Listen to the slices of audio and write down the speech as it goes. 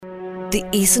The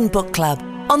Eason Book Club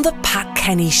on The Pat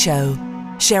Kenny Show,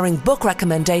 sharing book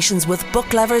recommendations with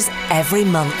book lovers every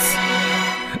month.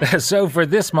 So for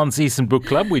this month's Eason Book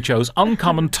Club, we chose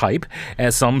Uncommon Type,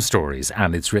 Some Stories,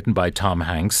 and it's written by Tom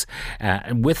Hanks.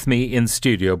 With me in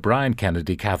studio, Brian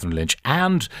Kennedy, Catherine Lynch,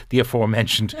 and the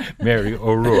aforementioned Mary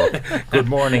O'Rourke. Good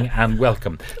morning and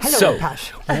welcome. Hello, Pat.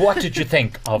 What did you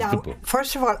think of Now, the book?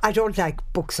 First of all, I don't like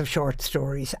books of short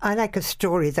stories. I like a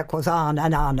story that goes on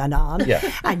and on and on. Yeah.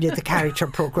 And the character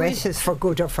progresses for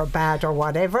good or for bad or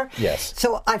whatever. Yes.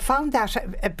 So I found that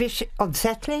a bit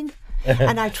unsettling.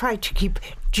 And I tried to keep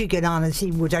jigging on and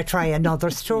see, would I try another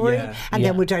story? Yeah. And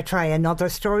then would I try another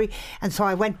story? And so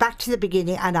I went back to the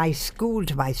beginning and I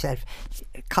schooled myself.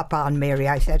 Cop on, Mary,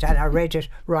 I said, and I read it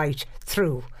right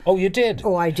through. Oh, you did?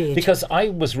 Oh, I did. Because I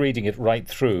was reading it right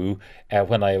through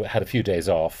when I had a few days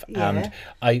off, and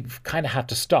I kind of had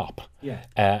to stop. Yeah.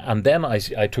 And then I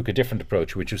took a different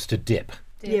approach, which was to dip.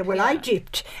 Yeah, well, I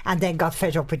dipped and then got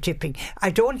fed up with dipping. I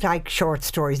don't like short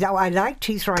stories. Now, I liked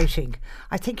his writing.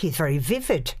 I think he's very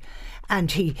vivid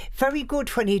and he very good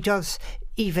when he does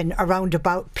even around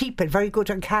about people, very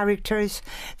good on characters.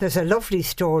 There's a lovely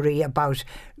story about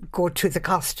go to the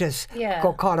Costas,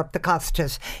 go call up the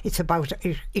Costas. It's about,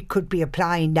 it could be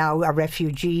applying now, a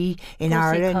refugee in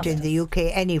Ireland, in the UK,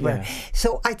 anywhere. Yeah.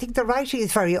 So I think the writing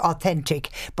is very authentic,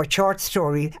 but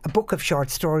a book of short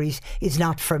stories is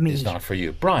not for me. It's not for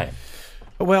you. Brian?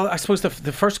 Well, I suppose the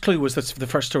first clue was that the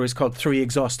first story is called 3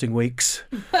 Exhausting Weeks.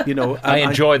 You know, I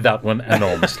enjoyed that one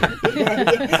enormously.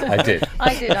 I did.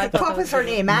 What was her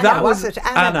name? Anna, was it?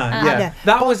 Anna, yeah.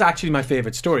 That was actually my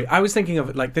favourite story. I was thinking of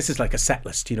it like this is like a set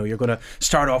list. You know, you're going to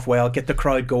start off well, get the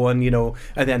crowd going, you know,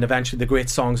 and then eventually the great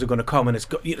songs are going to come and it's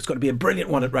going to be a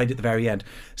brilliant one right at the very end.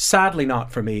 Sadly,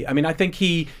 not for me. I mean, I think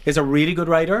he is a really good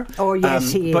writer. Oh,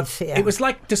 yes, he but is. Yeah. It was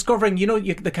like discovering, you know,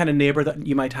 the kind of neighbour that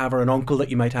you might have or an uncle that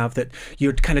you might have that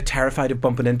you're kind of terrified of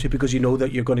bumping into because you know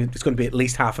that it's going to be at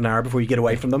least half an hour before you get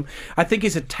away from them. I think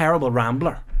he's a terrible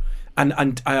rambler.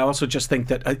 And I also just think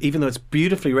that even though it's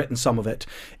beautifully written, some of it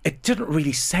didn't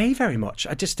really say very much.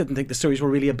 I just didn't think the stories were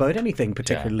really about anything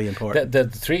particularly important. The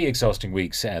 3 Exhausting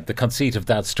Weeks, the conceit of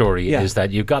that story is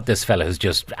that you've got this fella who's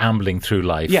just ambling through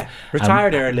life. Yeah,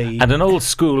 retired early. And an old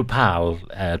school pal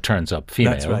turns up,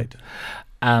 female. That's right.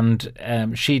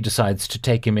 And she decides to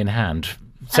take him in hand.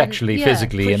 Sexually,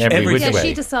 physically, in every which way.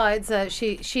 She decides.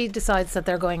 She decides that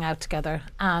they're going out together,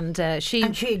 and she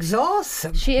exhausts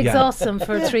him. She exhausts him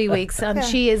for 3 weeks, and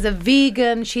she is a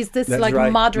vegan. She's this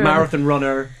modern marathon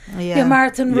runner.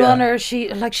 Marathon runner. She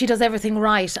does everything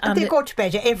right, and they go to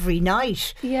bed every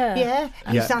night. And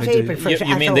he's not able for it.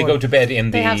 You mean they go to bed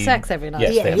in the? They have sex every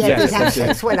night. Yes, they have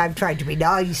sex. Well, I'm trying to be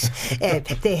nice.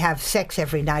 They have sex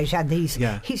every night, and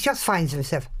he just finds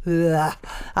himself.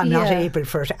 I'm not able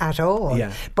for it at all.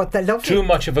 Yeah. But the lovely too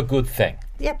much of a good thing.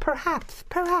 Yeah,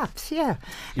 perhaps, yeah.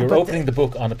 You're opening the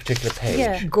book on a particular page.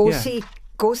 Yeah. Go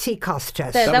see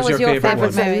Costas. That was your favourite. It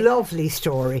was a lovely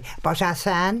story about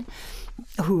Hassan,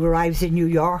 who arrives in New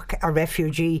York, a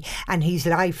refugee, and his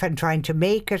life and trying to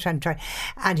make it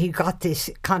and he got this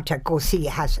contact. Go see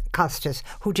Costas,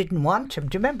 who didn't want him.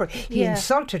 Do you remember? He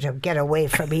insulted him. Get away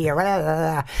from here.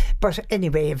 But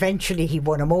anyway, eventually he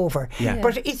won him over. Yeah.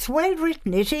 But it's well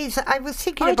written. It is. I was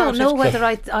thinking about it. I don't know whether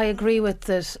I agree with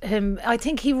him. I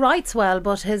think he writes well,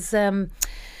 but his.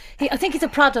 I think he's a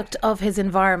product of his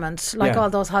environment, like all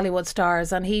those Hollywood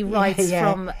stars, and he writes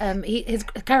from his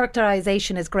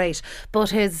characterization is great,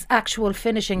 but his actual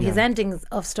finishing, his endings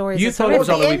of stories. You thought it was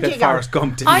all a wee bit Forrest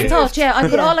Gump, didn't you? I thought,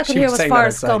 but all I could hear was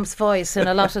Forrest Gump's voice in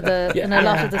a lot of the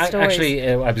stories. Actually,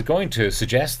 I was going to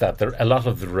suggest that a lot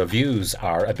of the reviews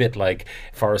are a bit like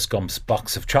Forrest Gump's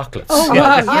box of chocolates. Oh,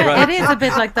 it is a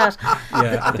bit like that.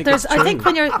 I think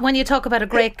when you talk about a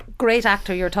great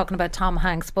actor, you're talking about Tom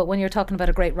Hanks, but when you're talking about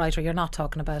a great writer, you're not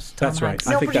talking about Tom That's Hanks.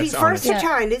 right. I think but he's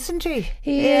versatile, isn't he?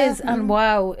 He is, and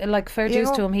wow, like fair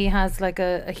dues to him. He has like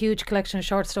a huge collection of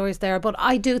short stories there. But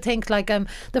I do think like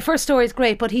the first story is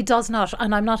great, but he does not,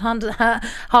 and I'm not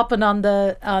hopping on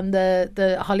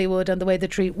the Hollywood and the way they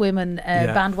treat women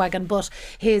bandwagon. But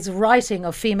his writing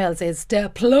of females is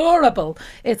deplorable.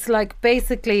 It's like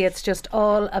basically it's just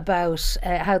all about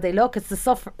how they look. It's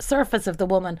the surface of the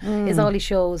woman is all he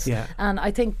shows, and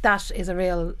I think that is a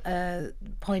real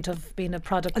point of being a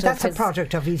product of That's his... a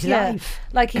product of his life.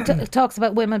 Like he talks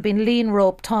about women being lean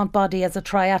rope, taunt body as a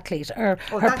triathlete, or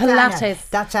her that's Pilates, Anna.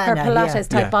 That's her Anna, Pilates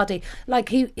yeah. type body. Like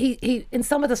he in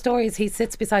some of the stories he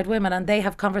sits beside women and they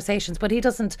have conversations, but he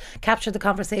doesn't capture the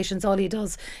conversations. All he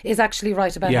does is actually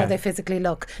write about how they physically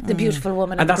look, the beautiful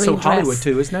woman And in that's the green so Hollywood dress.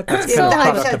 too, isn't it? That's So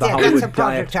kind of a Hollywood. product of the That's Hollywood a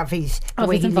product diet. of his the Of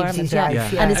way his he lives his environment,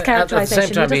 life. yeah. And his At the characterisation.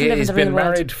 same time, he doesn't live in he's the been real world.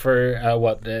 married for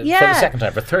for the Yeah. second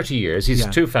time for 30 years. He's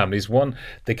Yeah. two families. One,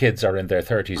 the kids are in their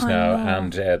 30s now,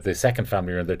 and the second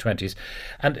family are in their 20s.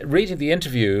 And reading the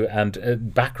interview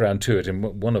and background to it in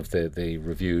one of the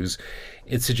reviews,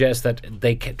 it suggests that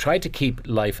they try to keep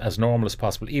life as normal as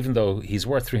possible, even though he's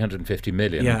worth 350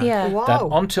 million. Yeah. Yeah. Wow. That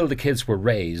until the kids were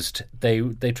raised,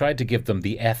 they tried to give them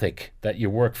the ethic that you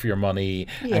work for your money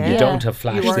and you Yeah. don't have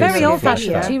flash You He's work this very and old flash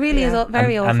fashioned. that. He really is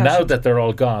very old And fashioned. now that they're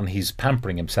all gone, he's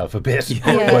pampering himself a bit.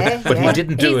 Yeah, but he yeah.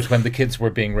 didn't do it when the kids were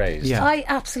being raised. Yeah. I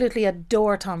absolutely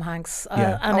adore Tom Hanks,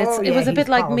 Yeah. and Oh, it was a yeah, bit he's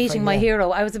like powerful, meeting my yeah.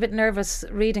 hero. I was a bit nervous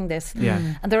reading this, Yeah.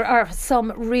 and there are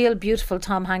some real beautiful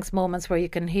Tom Hanks moments where you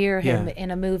can hear him Yeah.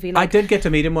 in a movie. I Like, did get to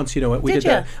meet him once, we Did did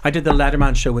ya? I did the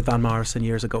Letterman show with Van Morrison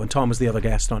years ago, and Tom was the other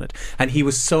guest on it, and he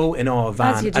was so in awe of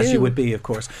Van, As you as you do. would be, of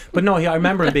course. But no, I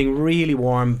remember him being really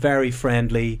warm, very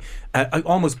friendly,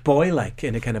 almost boy-like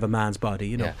in a kind of a man's body,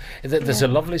 Yeah. There's a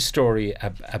lovely story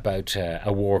about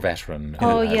a war veteran who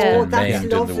Oh, has yeah. Oh, been that's named in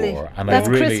the lovely. war. And that's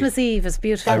I really, Christmas Eve is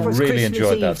beautiful. I That was really Christmas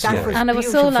enjoyed Eve. that story. was And it was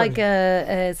so beautiful.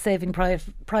 like Saving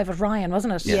Private Ryan,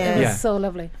 wasn't it? Yeah. It was Yeah. so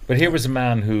lovely. But here was a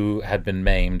man who had been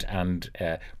maimed and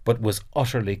but was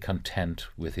utterly content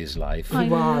with his life. He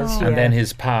was, And yeah. then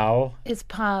his pal, His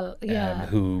pal, yeah.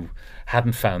 who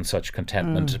hadn't found such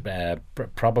contentment,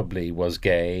 probably was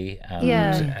gay. And,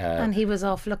 And he was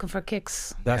off looking for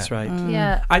kicks. That's right.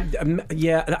 Yeah. I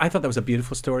thought that was a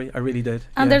beautiful story. I really did.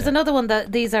 And Yeah. there's another one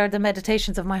that these are the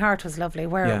Meditations of My Heart was lovely,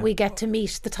 where Yeah. we get to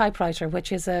meet the typewriter,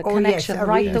 which is a Oh, connection yes, a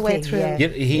right real the way thing, through. yeah.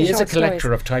 He is a short collector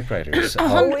stories. of typewriters.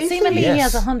 is Seemingly he? he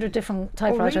Yes. has 100 different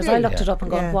typewriters. really? I looked it up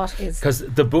and gone, Yeah. what is... Because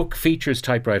the book features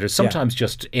typewriters, sometimes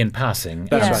just in passing,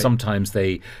 That's and right. sometimes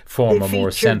they form They a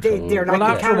more feature- they- central. they're like Well,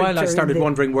 a after a while, I character in started the-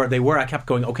 wondering where they were. I kept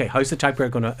going, okay, how's the typewriter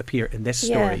going to appear in this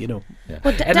story? Yeah.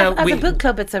 But And now as we- a book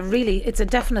club, it's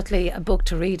definitely a book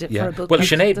to read for a book Well, club.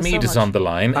 Sinead There's Mead so is much. on the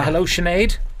line. Hello,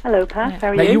 Sinead. Hello, Pat. How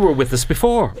are Now, you? you were with us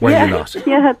before, were yeah. you not?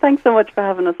 Yeah, thanks so much for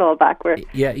having us all back.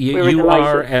 Yeah, we were you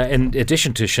are, delighted. in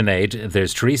addition to Sinead,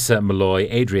 there's Teresa Malloy,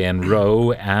 Adrienne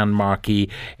Rowe, Anne Markey,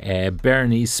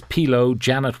 Bernice Pilo,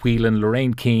 Janet Whelan,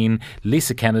 Lorraine Keane,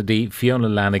 Lisa Kennedy, Fiona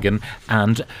Lanigan,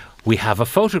 and we have a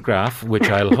photograph which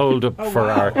I'll hold up for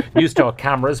our Newstalk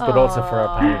cameras, but also for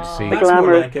our panel to see. The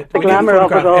glamour- the glamour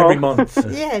of it all. every month.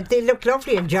 Yeah, they look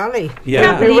lovely and jolly.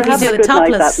 Yeah. we believe were you having do a it good night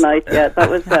topless. that night. Yeah, that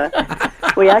was.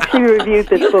 We actually reviewed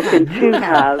this book in two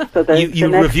halves. So there's You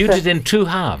the next, reviewed it in two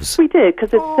halves. We did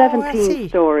because it's Oh, I 17 see.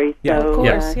 stories. Yeah. So Of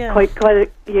course, yeah.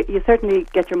 you certainly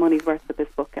get your money's worth with this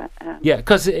book. Yeah,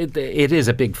 because it is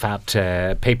a big fat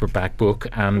paperback book,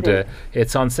 and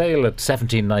it's on sale at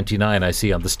 $17.99. I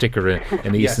see on the sticker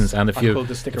in Easton's, and I pulled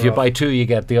the sticker if you off. buy two, you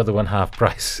get the other one half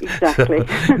price. Exactly.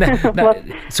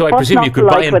 So I what's presume not you to could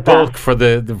buy like in with bulk that? for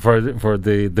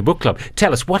the book club.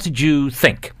 Tell us, what did you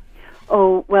think?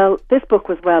 Oh, well, this book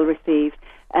was well received.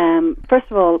 First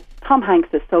of all, Tom Hanks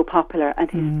is so popular and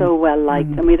he's so well liked,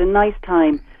 and we had a nice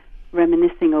time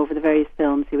reminiscing over the various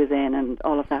films he was in and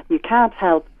all of that. You can't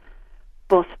help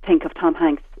but think of Tom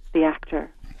Hanks, the actor,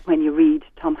 when you read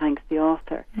Tom Hanks, the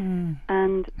author.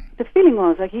 And the feeling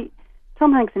was like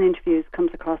Tom Hanks in interviews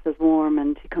comes across as warm,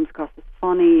 and he comes across as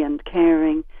funny and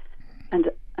caring, and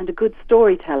a good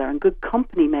storyteller and good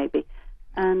company maybe.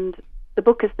 And the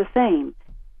book is the same.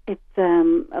 It's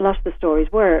a lot of the stories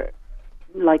were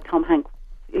like Tom Hanks.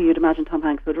 You'd imagine Tom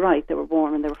Hanks would write. They were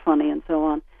warm and they were funny and so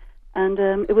on. And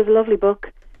it was a lovely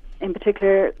book. In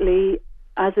particularly,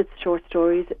 as it's short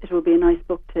stories, it will be a nice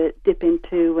book to dip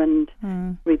into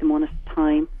and read them one at a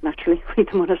time. Naturally, read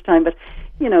them one at a time, but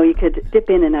you could dip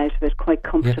in and out of it quite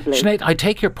comfortably. Sinead, I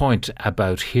take your point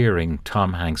about hearing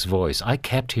Tom Hanks' voice. I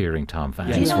kept hearing Tom Do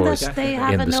you Hanks' know voice that they in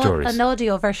have the stories. an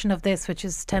audio version of this, which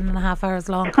is 10 and a half hours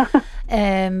long?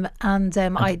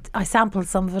 I sampled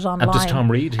some of it online. does Tom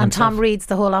read And Tom himself? reads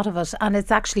the whole lot of it. And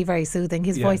it's actually very soothing.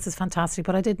 His voice is fantastic,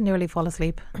 but I did nearly fall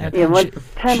asleep. Yeah, well,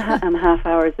 10 and a half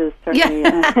hours is certainly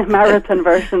a marathon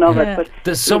version of it. But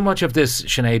There's so much of this,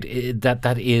 Sinead,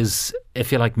 that is,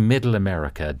 if you like, middle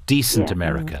America, decent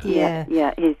America. Yeah.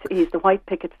 He's the white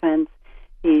picket fence.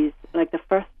 He's like the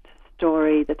first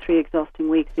story, The 3 Exhausting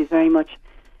Weeks. He's very much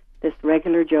this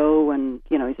regular Joe, and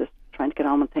he's just trying to get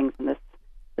on with things. And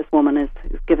this woman is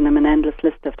given him an endless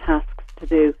list of tasks to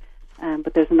do.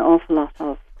 But there's an awful lot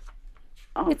of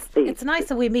of It's nice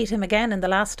that we meet him again in the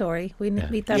last story. We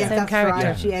meet that same that's character.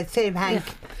 right. Yeah, same Hank.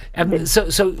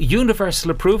 So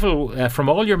universal approval from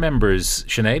all your members,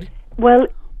 Sinead? Well,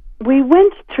 we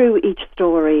went through each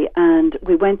story and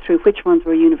we went through which ones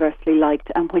were universally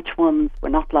liked and which ones were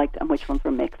not liked and which ones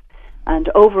were mixed. And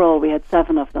overall, we had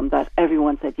 7 of them that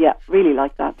everyone said, yeah, really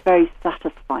like that. Very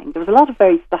satisfying. There was a lot of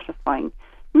very satisfying,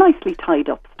 nicely tied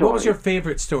up stories. What was your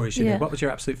favourite story, Sinead? Yeah. What was your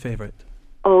absolute favourite?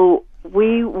 Oh,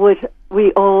 we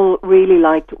all really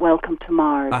liked Welcome to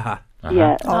Mars. Aha.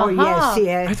 Yeah. Oh, yes,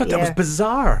 yeah. I thought that was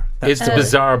bizarre. It's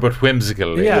bizarre but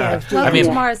whimsical. Yeah. Welcome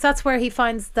to Mars. That's where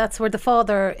that's where the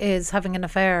father is having an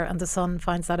affair and the son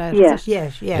finds that out. Yeah. Is it?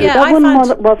 Yes, yeah. Yeah, That I one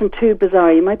found- wasn't too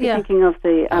bizarre. You might be Yeah. thinking of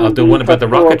the one about the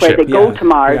rocket where ship. they go Yeah. to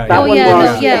Mars. Yeah, That Oh one yeah,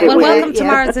 was. yeah. it Well, was- Welcome to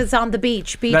Mars is on the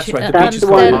beach. That's right, the That's beach the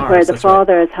is one on Mars, where the that's right.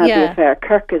 father has had Yeah. the affair.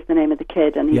 Kirk is the name of the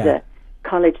kid, and he's Yeah. a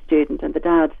college student, and the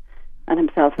dad and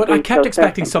himself. But have I been kept so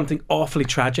expecting separate. something awfully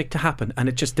tragic to happen, and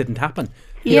it just didn't happen.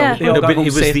 Yeah. They all No, got but home it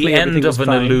was safely, the everything end was of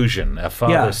an fine. illusion, a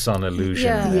father-son illusion.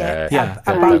 Yeah. About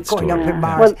that going story. up in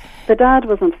Mars. Well, the dad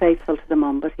was unfaithful to the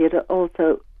mum, but he had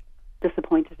also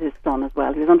disappointed his son as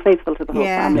well. He was unfaithful to the whole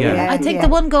Yeah, family. Yeah. I think the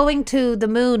one going to the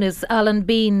moon is Alan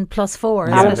Bean +4.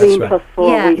 Isn't Alan it? that's Bean right. plus 4.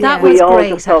 Yeah, we, that we was all great,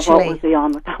 just thought, what actually. was he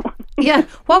on with that one? Yeah,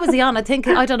 what was he on? I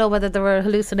don't know whether they were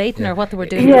hallucinating or what they were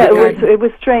doing. Yeah, in the it garden.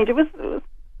 was strange. It was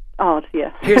odd,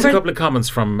 yeah. Here's a couple of comments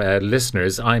from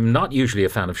listeners. I'm not usually a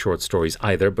fan of short stories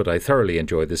either, but I thoroughly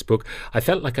enjoyed this book. I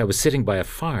felt like I was sitting by a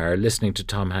fire listening to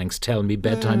Tom Hanks tell me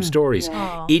bedtime stories.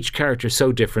 Each character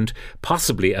so different,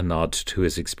 possibly a nod to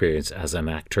his experience as an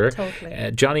actor.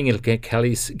 Totally. Johnny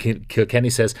Kilkenny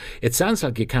says, it sounds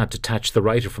like you can't detach the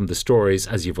writer from the stories,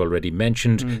 as you've already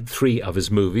mentioned. 3 of his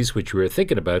movies, which you were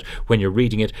thinking about when you're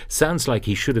reading it, sounds like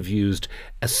he should have used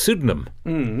a pseudonym.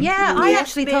 Yeah, I Yes,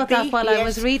 actually thought maybe, that while I yes,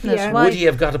 was reading yeah. it. Why? Would he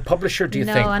have got a publisher, do you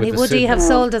no, think? and with a would he have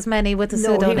pseudonym? sold as many with a No, he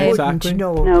pseudonym? wouldn't. Exactly.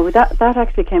 No. No, that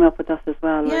actually came up with us as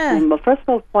well. We're Yeah. saying, well, first of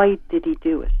all, why did he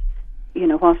do it? You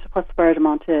know, what spurred him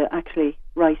on to actually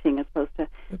writing as opposed to...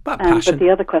 About passion. But the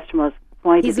other question was,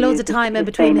 why did He's he loads use of time in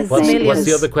his between famous his What's, name? millions. what's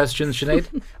the other question,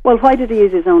 Sinead? Well, why did he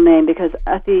use his own name? Because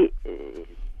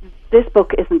this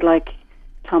book isn't like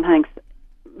Tom Hanks'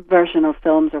 version of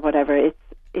films or whatever.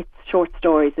 It's short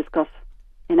stories. It's got,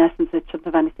 in essence, it shouldn't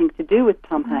have anything to do with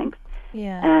Tom Hanks.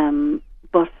 Yeah.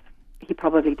 But he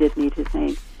probably did need his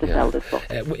name to sell this book.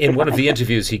 In one of the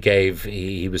interviews he gave,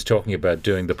 he was talking about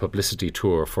doing the publicity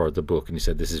tour for the book, and he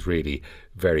said this is really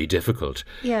very difficult.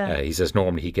 Yeah. He says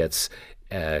normally he gets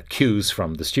cues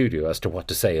from the studio as to what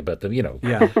to say about them. You know,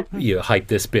 Yeah. you hype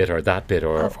this bit or that bit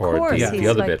or Of course, the he's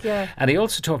other like, bit. yeah. And he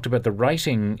also talked about the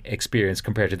writing experience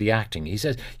compared to the acting. He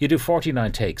says you do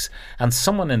 49 takes, and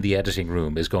someone in the editing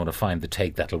room is going to find the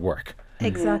take that'll work.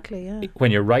 Exactly, yeah.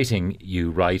 When you're writing, you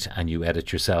write and you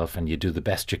edit yourself and you do the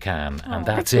best you can, and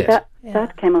that's it.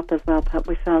 That came up as well, Pat.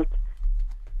 We felt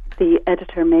the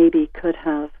editor maybe could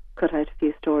have cut out a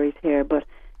few stories here, but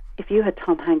if you had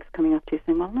Tom Hanks coming up to you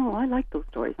saying, well, no, I like those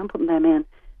stories, I'm putting them in,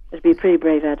 it'd be a pretty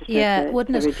brave editor Yeah, to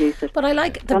wouldn't it? reduce it. But I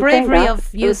like the I'm saying bravery that. of It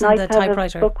was using nice the to have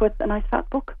typewriter. a book with a nice fat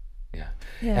book.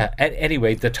 Yeah.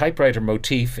 Anyway, the typewriter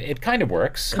motif, it kind of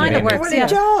works. Kind of I mean, works, Well, yeah. it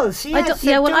does. Yes,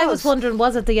 yeah, it well, I does. was wondering,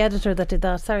 was it the editor that did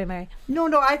that? Sorry, Mary. No,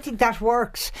 I think that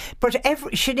works. But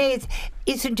Sinead,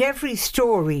 isn't every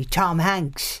story Tom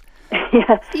Hanks?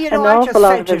 Yeah, You know, an I awful just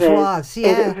lot felt of it is. was,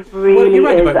 yeah. It really Well, you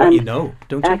write is. about what and you know,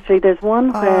 don't you? Actually, there's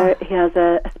one where he has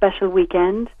a special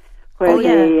weekend where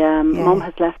the mum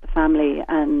has left the family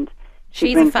and she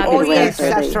She's a brings the kid fabulous away yes, for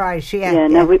that's the- right. Yeah, Yeah,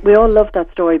 now we all love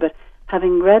that story, but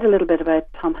having read a little bit about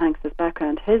Tom Hanks's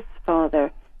background, his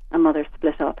father and mother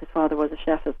split up. His father was a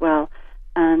chef as well,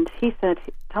 and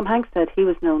Tom Hanks said he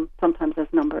was known sometimes as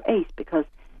number 8 because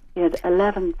he had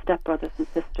 11 stepbrothers and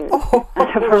sisters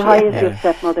and a variety of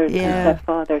stepmothers and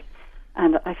stepfathers,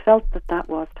 and I felt that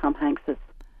was Tom Hanks's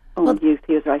own youth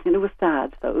he was writing. It was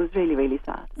sad, so it was really, really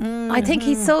sad. I think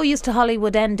he's so used to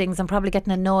Hollywood endings and probably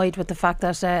getting annoyed with the fact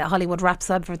that Hollywood wraps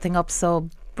everything up so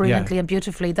brilliantly and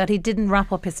beautifully that he didn't wrap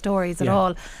up his stories at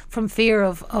all from fear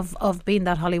of being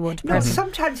that Hollywood No, person.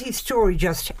 sometimes his story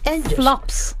just ended.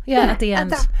 Flops, at the end.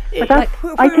 But that's,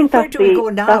 I think where that's do we go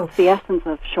now? that's the essence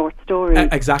of short stories.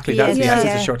 Exactly, that's the Yes. essence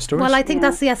Yeah. of short stories. Well, I think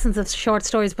that's the essence of short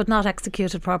stories, but not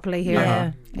executed properly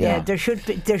here. Yeah, there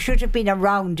should have been a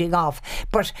rounding off.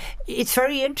 But it's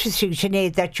very interesting,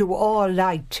 Sinead, that you all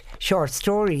liked short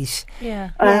stories.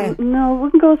 Yeah. No, I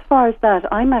wouldn't go as far as that.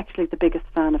 I'm actually the biggest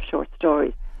fan of short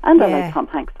stories. And I Yeah. like Tom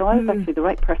Hanks, so I was actually the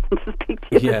right person to speak to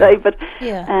you Yeah. today. But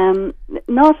Yeah.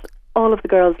 not all of the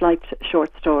girls liked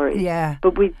short stories. Yeah.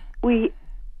 But we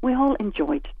all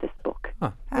enjoyed this book.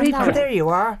 And now there you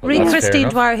are. Well, Read that's fair Christine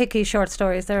enough. Dwyer Hickey's short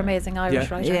stories. They're amazing Irish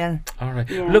Yeah. writer. Yeah. All right.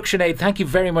 Yeah. Look, Sinead, thank you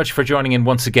very much for joining in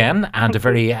once again, and a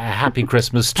very happy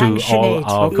Christmas to Thanks, all Sinead.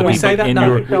 of the Can we people say that in now?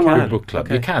 your, We your can. book club.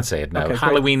 Okay. You can't say it now. Okay, great.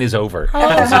 Halloween is over. Oh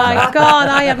my God,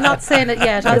 I am not saying it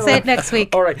yet. I'll say it next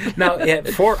week. All right. Now,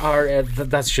 for our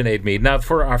that's Sinead Mead. Now,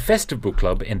 for our festive book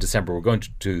club in December, we're going to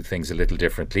do things a little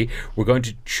differently. We're going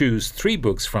to choose 3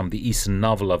 books from the Eason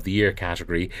Novel of the Year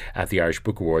category at the Irish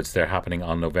Book Awards. They're happening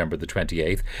on November the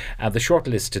 28th. And the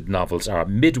shortlisted novels are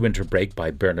Midwinter Break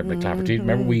by Bernard McClafferty.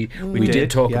 Remember, we did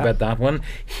talk about that one.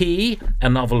 He, a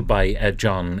novel by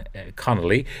John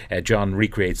Connolly. John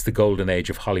recreates the golden age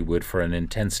of Hollywood for an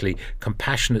intensely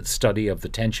compassionate study of the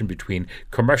tension between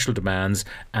commercial demands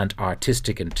and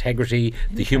artistic integrity,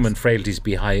 the human frailties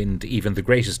behind even the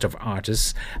greatest of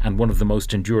artists, and one of the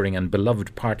most enduring and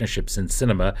beloved partnerships in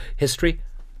cinema history,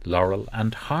 Laurel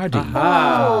and Hardy.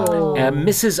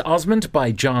 Mrs. Osmond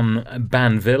by John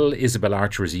Banville. Isabel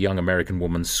Archer is a young American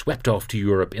woman swept off to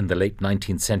Europe in the late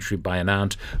 19th century by an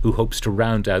aunt who hopes to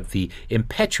round out the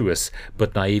impetuous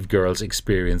but naive girl's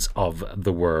experience of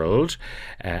the world.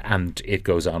 And it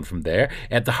goes on from there.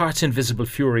 The Heart's Invisible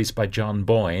Furies by John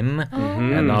Boyne,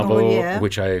 a novel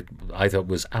which I thought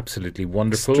was absolutely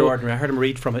wonderful. Extraordinary. I heard him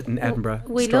read from it in Edinburgh.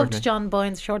 We loved John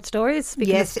Boyne's short stories.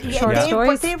 Speaking Yes, of short stories.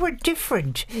 but they were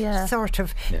different. Yeah. Sort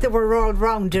of. They were all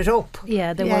rounded up.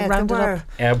 Yeah, they were rounded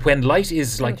up. When Light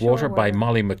is Like sure Water by were.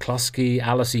 Molly McCluskey.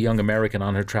 Alice, a young American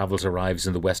on her travels, arrives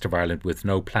in the west of Ireland with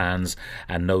no plans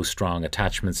and no strong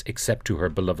attachments except to her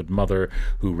beloved mother,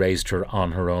 who raised her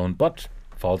on her own, but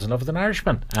falls in love with an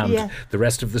Irishman, and the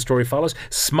rest of the story follows.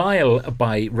 Smile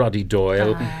by Roddy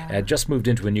Doyle. Just moved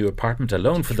into a new apartment,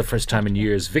 alone for the first time in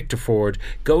years. Victor Ford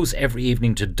goes every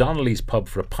evening to Donnelly's pub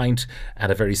for a pint,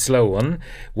 and a very slow one.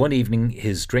 One evening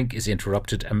his drink is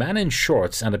interrupted. A man in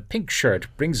shorts and a pink shirt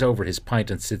brings over his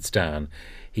pint and sits down.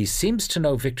 He seems to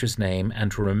know Victor's name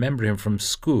and to remember him from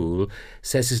school.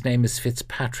 Says his name is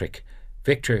Fitzpatrick.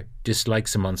 Victor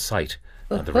dislikes him on sight,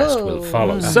 and the rest will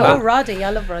follow. So, Roddy, I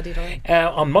love Roddy Doyle.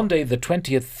 On Monday, the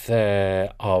 20th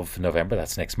of November,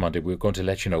 that's next Monday, we're going to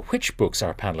let you know which books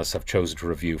our panellists have chosen to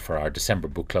review for our December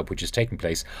book club, which is taking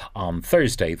place on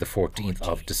Thursday, the 14th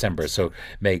of December. So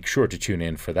make sure to tune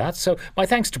in for that. So my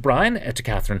thanks to Brian, to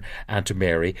Catherine, and to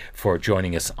Mary for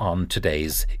joining us on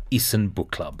today's Eason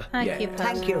Book Club. Thank you,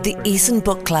 Pat. Thank you. The Eason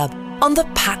Book Club on The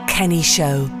Pat Kenny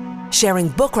Show, sharing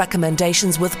book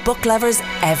recommendations with book lovers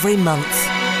every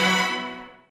month.